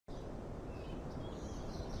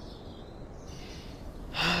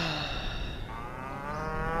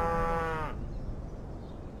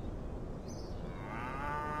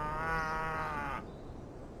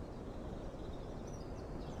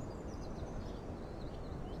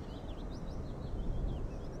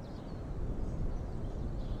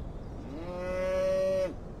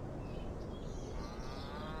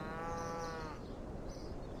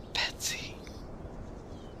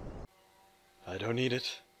don't need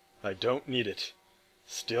it. I don't need it.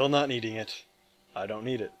 Still not needing it. I don't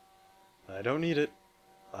need it. I don't need it.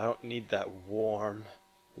 I don't need that warm,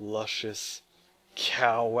 luscious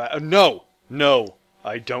cow. No! No!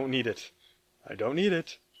 I don't need it. I don't need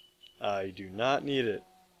it. I do not need it.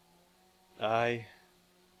 I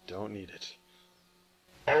don't need it.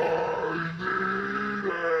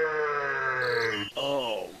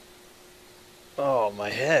 Oh. Oh, my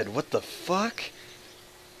head. What the fuck?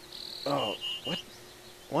 Oh,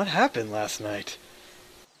 what happened last night?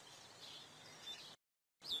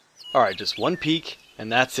 Alright, just one peek,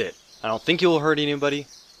 and that's it. I don't think you'll hurt anybody.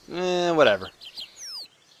 Whatever.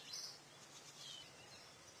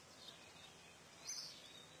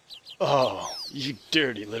 Oh, you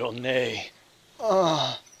dirty little nay.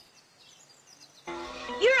 Oh.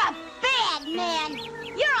 You're a bad man.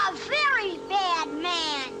 You're a very bad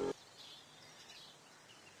man.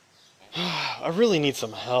 I really need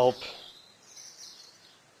some help.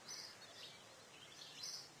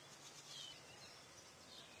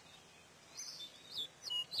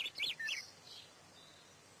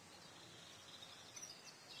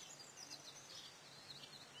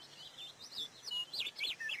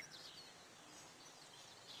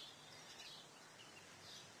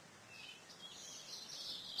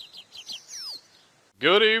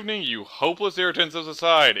 Good evening, you hopeless irritants of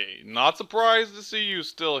society. Not surprised to see you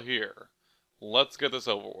still here. Let's get this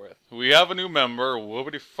over with. We have a new member,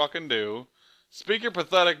 whoopity fucking do. Speak your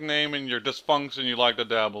pathetic name and your dysfunction you like to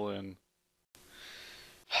dabble in.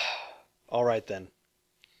 Alright then.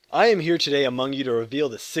 I am here today among you to reveal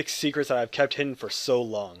the 6 secrets that I've kept hidden for so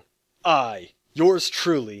long. I, yours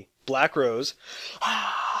truly, Blackrose,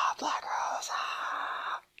 Blackrose,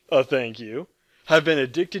 thank you, have been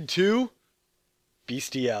addicted to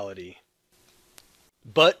Beastiality.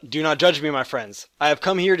 But do not judge me, my friends. I have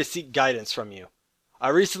come here to seek guidance from you. I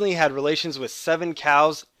recently had relations with 7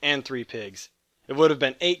 cows and 3 pigs. It would have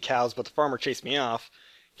been 8 cows, but the farmer chased me off.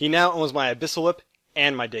 He now owns my abyssal whip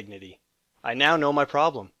and my dignity. I now know my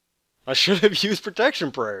problem. I should have used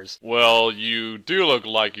protection prayers. Well, you do look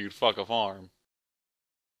like you'd fuck a farm.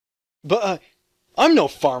 But, I'm no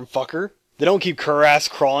farm fucker. They don't keep crass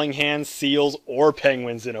crawling hands, seals, or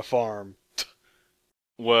penguins in a farm.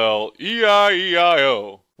 Well,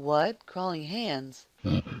 E-I-E-I-O. What? Crawling hands?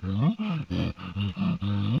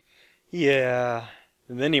 Yeah.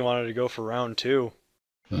 And then he wanted to go for round 2.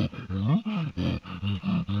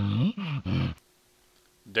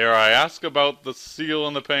 Dare I ask about the seal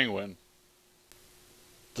and the penguin?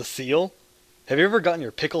 The seal? Have you ever gotten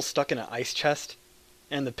your pickle stuck in an ice chest?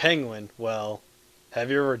 And the penguin, well,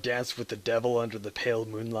 have you ever danced with the devil under the pale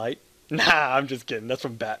moonlight? Nah, I'm just kidding. That's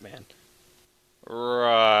from Batman.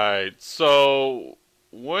 Right. So,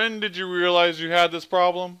 when did you realize you had this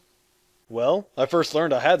problem? Well, I first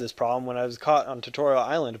learned I had this problem when I was caught on Tutorial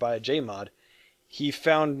Island by a J-mod. He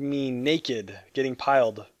found me naked, getting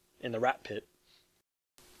piled in the rat pit.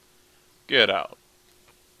 Get out.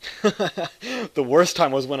 The worst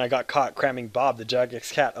time was when I got caught cramming Bob the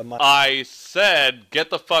Jagex cat on my... I said, get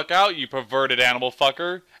the fuck out, you perverted animal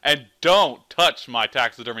fucker, and don't touch my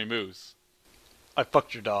taxidermy moose. I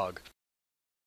fucked your dog.